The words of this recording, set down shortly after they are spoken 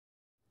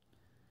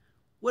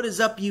What is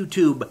up,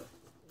 YouTube?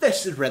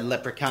 This is Red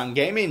Leprechaun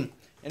Gaming,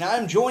 and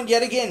I'm joined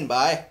yet again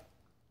by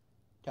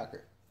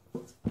Tucker.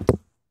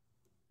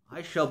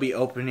 I shall be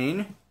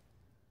opening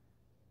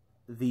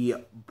the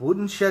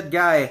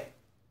Bujintei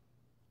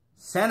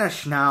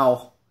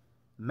Susanowo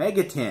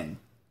Megatin.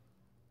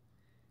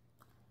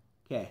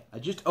 Okay, I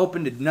just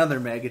opened another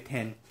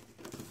Megatin,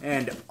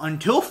 and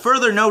until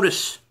further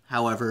notice,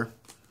 however,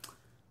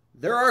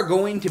 there are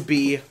going to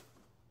be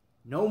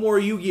no more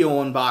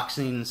Yu-Gi-Oh!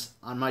 Unboxings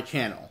on my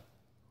channel.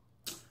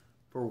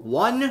 For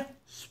one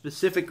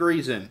specific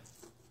reason.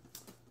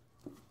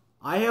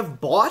 I have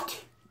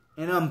bought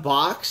and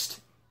unboxed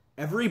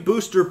every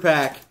booster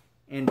pack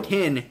and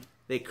tin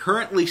they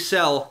currently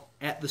sell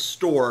at the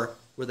store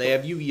where they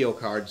have Yu-Gi-Oh!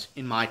 Cards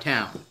in my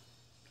town.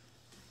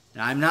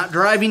 Now, I'm not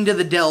driving to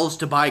the Dells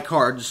to buy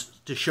cards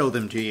to show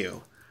them to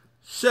you.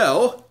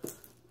 So,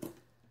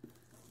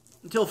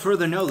 until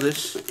further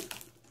notice,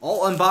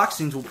 all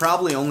unboxings will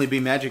probably only be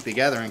Magic the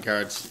Gathering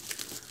cards.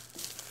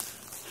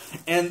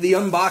 And the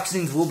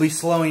unboxings will be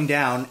slowing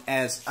down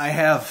as I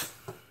have...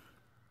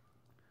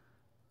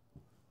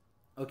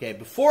 Okay,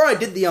 before I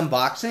did the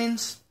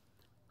unboxings,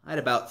 I had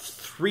about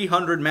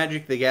 300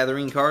 Magic the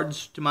Gathering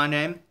cards to my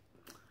name.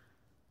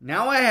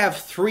 Now I have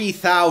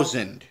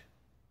 3,000.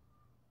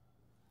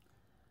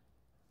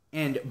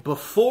 And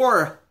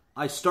before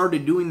I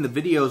started doing the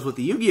videos with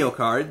the Yu-Gi-Oh!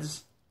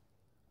 Cards,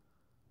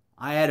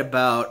 I had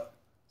about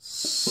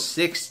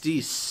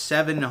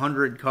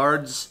 6,700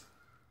 cards,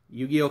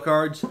 Yu-Gi-Oh!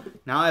 Cards.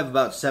 Now I have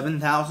about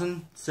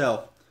 7,000.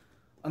 So,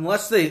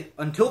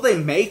 until they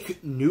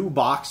make new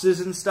boxes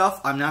and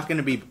stuff, I'm not going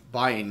to be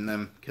buying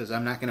them, because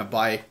I'm not going to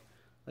buy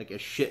like a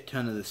shit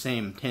ton of the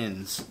same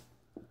tins.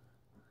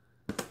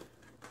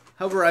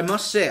 However, I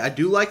must say, I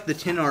do like the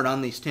tin art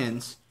on these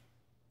tins,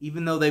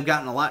 even though they've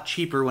gotten a lot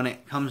cheaper when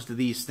it comes to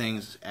these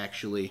things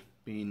actually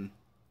being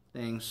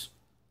things.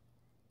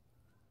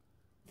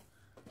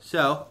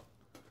 So,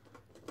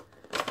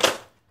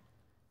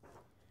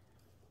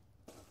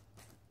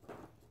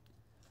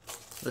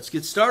 let's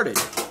get started.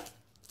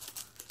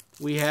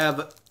 We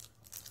have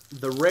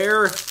the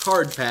rare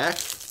card pack,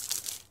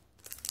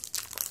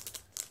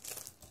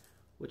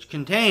 which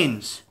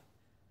contains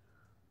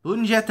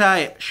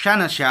Bujintei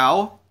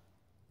Susanowo,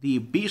 the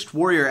Beast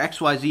Warrior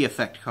XYZ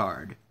effect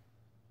card,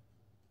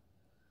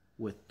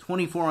 with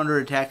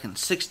 2,400 attack and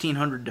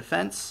 1,600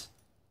 defense.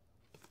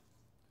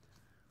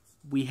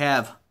 We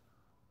have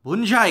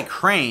Bujintei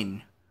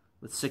Crane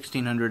with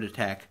 1,600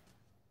 attack,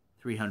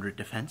 300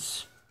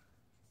 defense.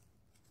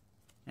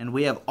 And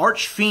we have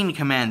Archfiend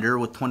Commander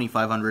with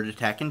 2,500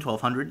 attack and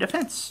 1,200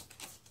 defense.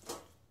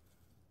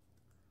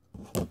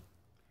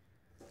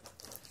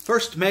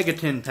 First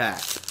Megatin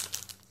pack.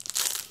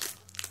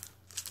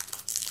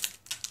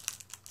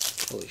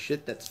 Holy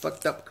shit, that's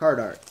fucked up card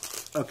art.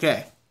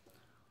 Okay.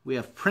 We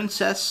have Pum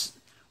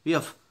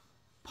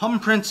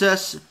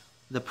Princess,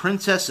 the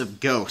Princess of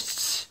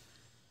Ghosts,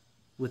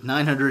 with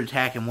 900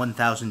 attack and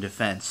 1,000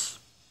 defense.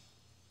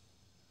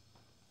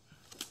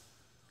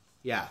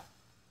 Yeah.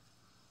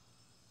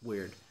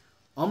 Weird.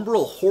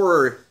 Umbral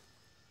Horror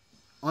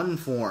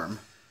Unform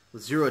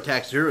with 0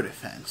 attack, 0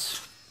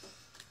 defense.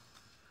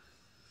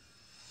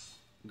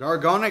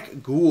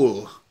 Gargonic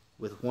Ghoul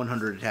with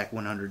 100 attack,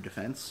 100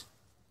 defense.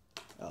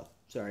 Oh,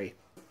 sorry.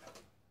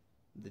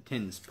 The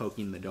tin's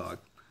poking the dog.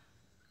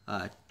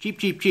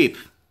 Cheap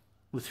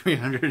with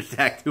 300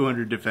 attack,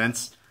 200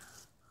 defense.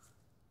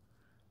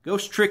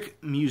 Ghost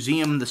Trick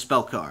Museum the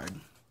Spell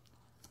card.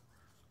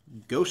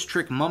 Ghost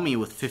Trick Mummy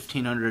with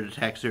 1,500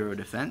 attack, 0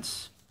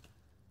 defense.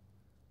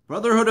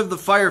 Brotherhood of the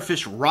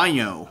Firefish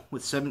Rhino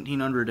with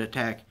 1,700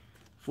 attack,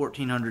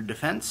 1,400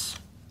 defense.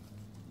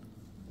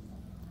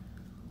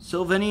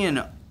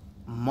 Sylvanian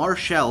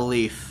Marshall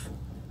Leaf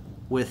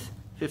with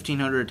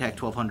 1,500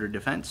 attack, 1,200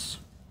 defense.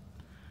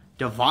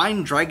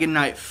 Divine Dragon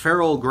Knight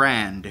Feral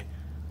Grand,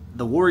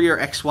 the Warrior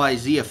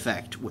XYZ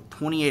effect with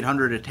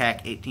 2,800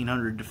 attack,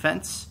 1,800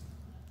 defense.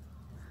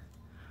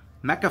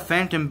 Mecha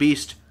Phantom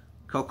Beast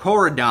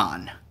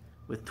Kokorodon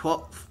with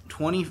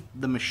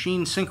the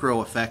Machine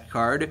Synchro effect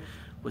card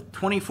with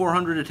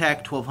 2,400 attack,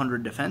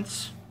 1,200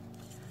 defense.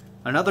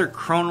 Another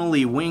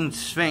Chronally Winged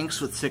Sphinx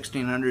with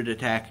 1,600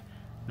 attack,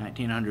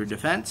 1,900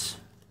 defense.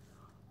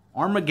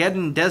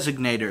 Armageddon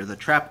Designator, the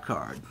Trap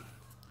card.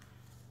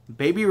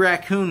 Baby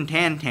Raccoon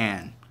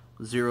Tantan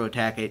with 0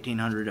 attack,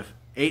 800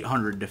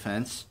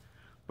 defense.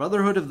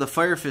 Brotherhood of the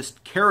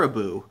Firefist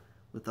Caribou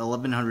with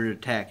 1,100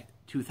 attack,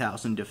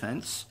 2,000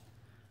 defense.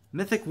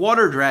 Mythic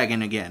Water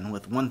Dragon again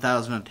with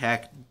 1,000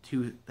 attack,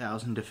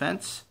 2,000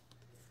 defense.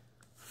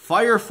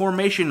 Fire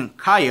Formation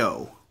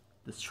Kaio,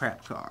 this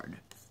trap card.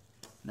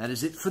 And that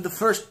is it for the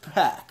first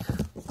pack.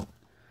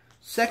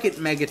 Second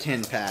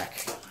Megatin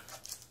pack.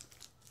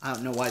 I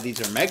don't know why these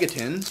are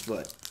Megatins,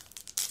 but...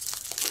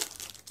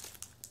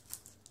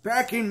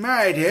 Back in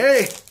my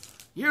day,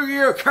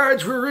 Yu-Gi-Oh!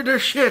 Cards were rid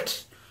of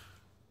shit.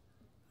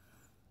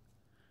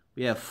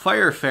 We have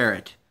Fire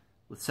Ferret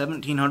with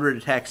 1,700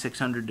 attack,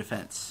 600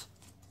 defense.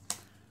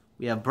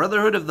 We have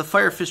Brotherhood of the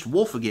Firefist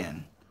Wolf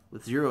again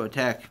with 0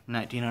 attack,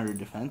 1,900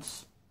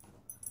 defense.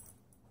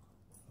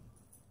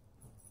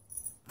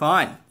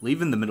 Fine,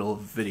 leave in the middle of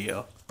the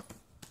video.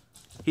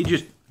 He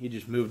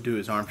just moved to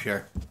his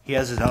armchair. He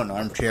has his own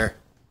armchair.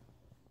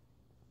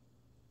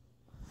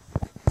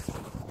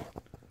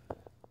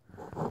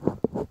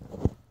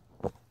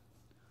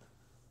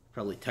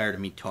 Probably tired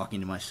of me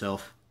talking to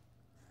myself.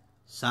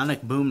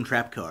 Sonic Boom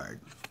Trap Card.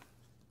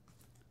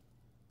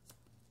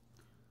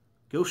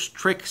 Ghost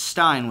Trick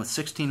Stein with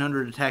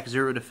 1600 attack,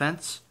 0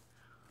 defense.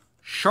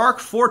 Shark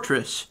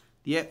Fortress,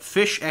 the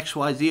Fish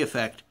XYZ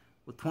effect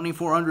with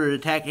 2400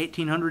 attack,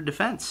 1800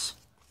 defense.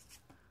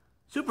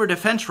 Super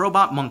Defense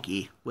Robot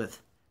Monkey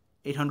with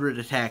 800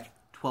 attack,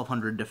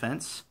 1200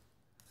 defense.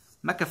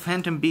 Mecha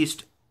Phantom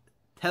Beast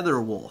Tether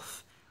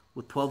Wolf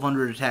with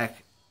 1200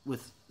 attack,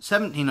 with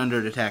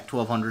 1700 attack,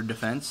 1200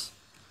 defense.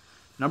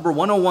 Number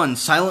 101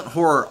 Silent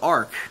Horror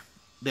Arc,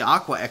 the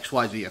Aqua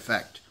XYZ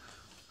effect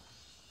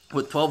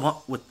with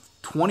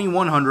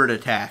 2100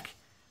 attack,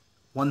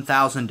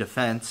 1000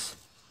 defense.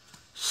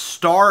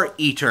 Star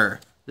Eater,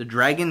 the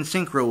Dragon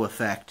Synchro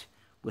effect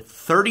with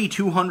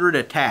 3200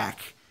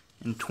 attack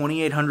and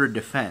 2800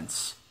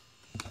 defense.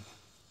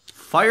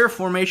 Fire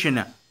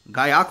Formation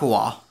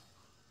Gaiakawa,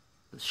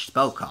 the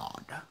spell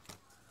card.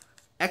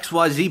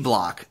 XYZ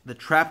Block, the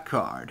trap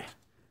card.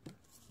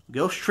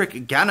 Ghost Trick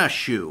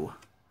Ganashu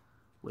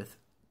with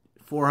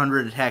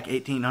 400 attack,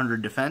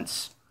 1800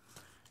 defense.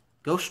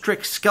 Ghost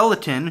Trick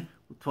Skeleton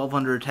with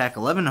 1200 attack,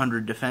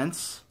 1100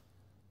 defense.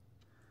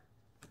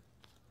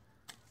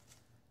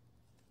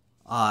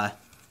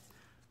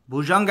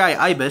 Bujintei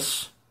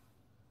Ibis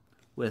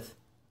with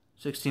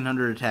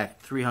 1600 attack,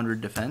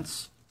 300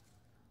 defense.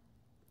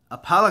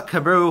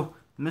 Apalakabro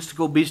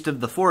Mystical Beast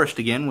of the Forest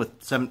again with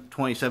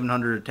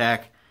 2700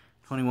 attack,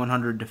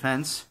 2100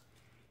 defense.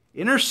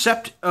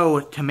 Intercept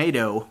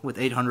Tomato with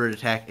 800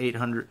 attack,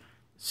 800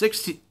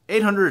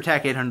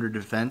 attack, 800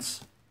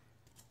 defense.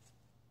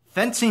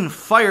 Fencing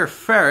Fire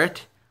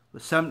Ferret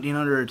with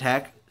 1700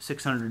 attack,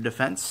 600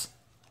 defense.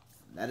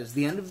 That is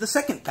the end of the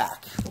second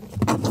pack.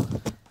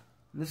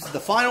 This is the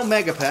final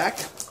Mega Pack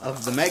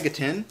of the Mega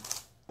Tin.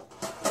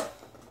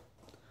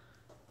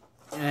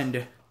 And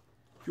if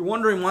you're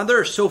wondering why there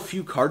are so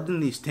few cards in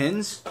these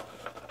tins,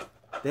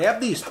 they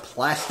have these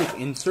plastic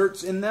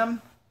inserts in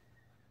them.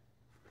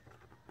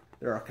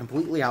 They're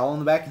completely hollow in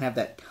the back and have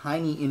that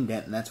tiny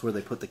indent, and that's where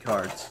they put the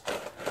cards.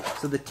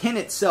 So the tin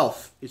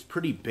itself is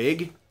pretty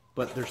big,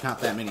 but there's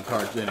not that many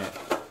cards in it.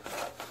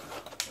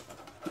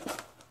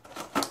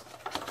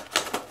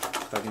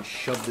 If I can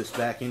shove this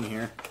back in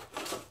here.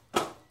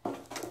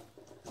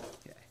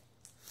 Okay.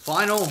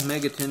 Final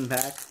Mega Tin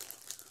pack.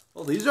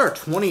 Well, these are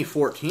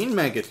 2014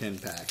 Mega Tin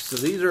packs, so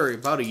these are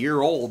about a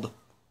year old.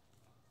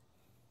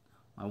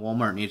 My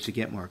Walmart needs to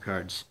get more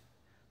cards.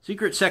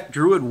 Secret Sect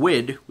Druid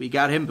Wid, we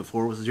got him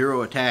before with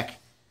 0 attack,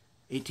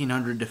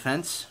 1800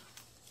 defense.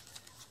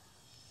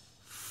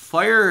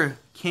 Fire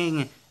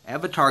King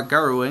Avatar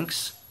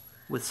Garowinks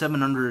with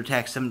 700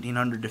 attack,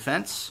 1700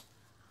 defense.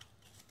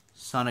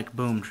 Sonic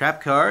Boom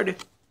Trap Card.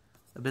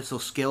 Abyssal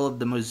Scale of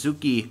the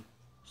Mizuki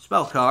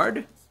Spell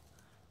Card.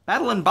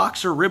 Battle and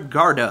Boxer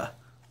Ribgarda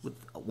with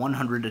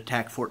 100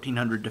 attack,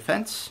 1400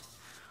 defense.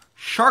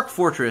 Shark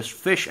Fortress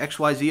Fish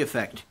XYZ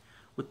effect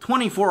with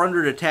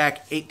 2400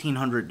 attack,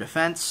 1800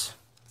 defense.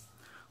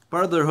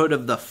 Brotherhood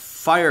of the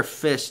Fire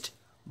Fist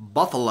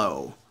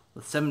Buffalo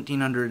with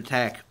 1700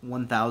 attack,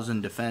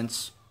 1000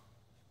 defense.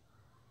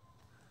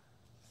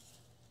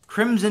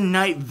 Crimson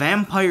Knight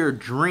Vampire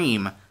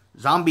Dream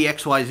Zombie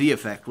XYZ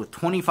effect with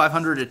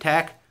 2500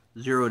 attack,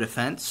 0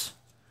 defense.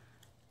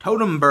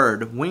 Totem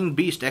Bird Winged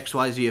Beast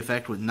XYZ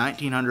effect with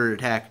 1900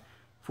 attack,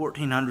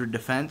 1400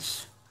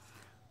 defense.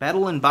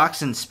 Battle and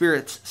Box and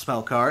Spirits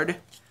spell card.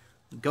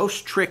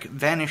 Ghost Trick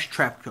Vanish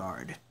Trap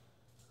card.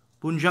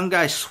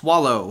 Bujintei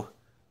Swallow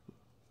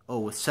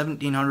with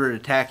 1700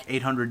 attack,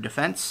 800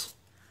 defense.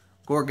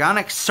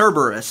 Gorgonic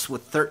Cerberus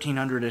with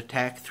 1300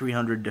 attack,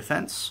 300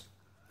 defense.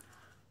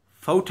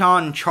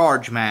 Photon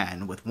Charge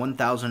Man with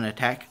 1000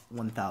 attack,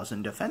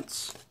 1000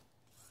 defense.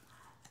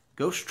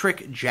 Ghost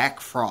Trick Jack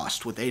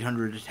Frost with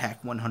 800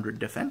 attack, 100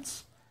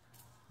 defense.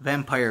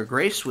 Vampire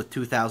Grace with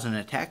 2000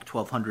 attack,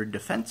 1200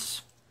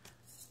 defense.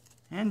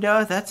 And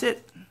that's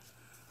it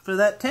for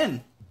that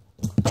tin.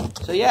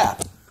 So yeah,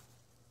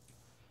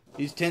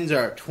 these tins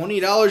are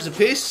 $20 a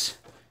piece.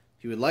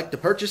 If you would like to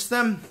purchase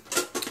them,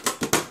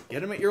 get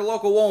them at your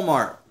local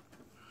Walmart.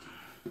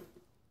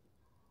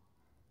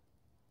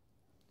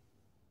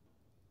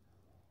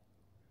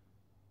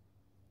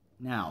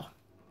 Now,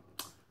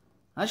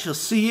 I shall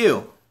see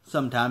you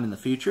sometime in the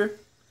future.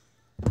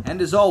 And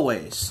as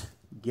always,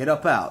 get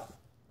up out.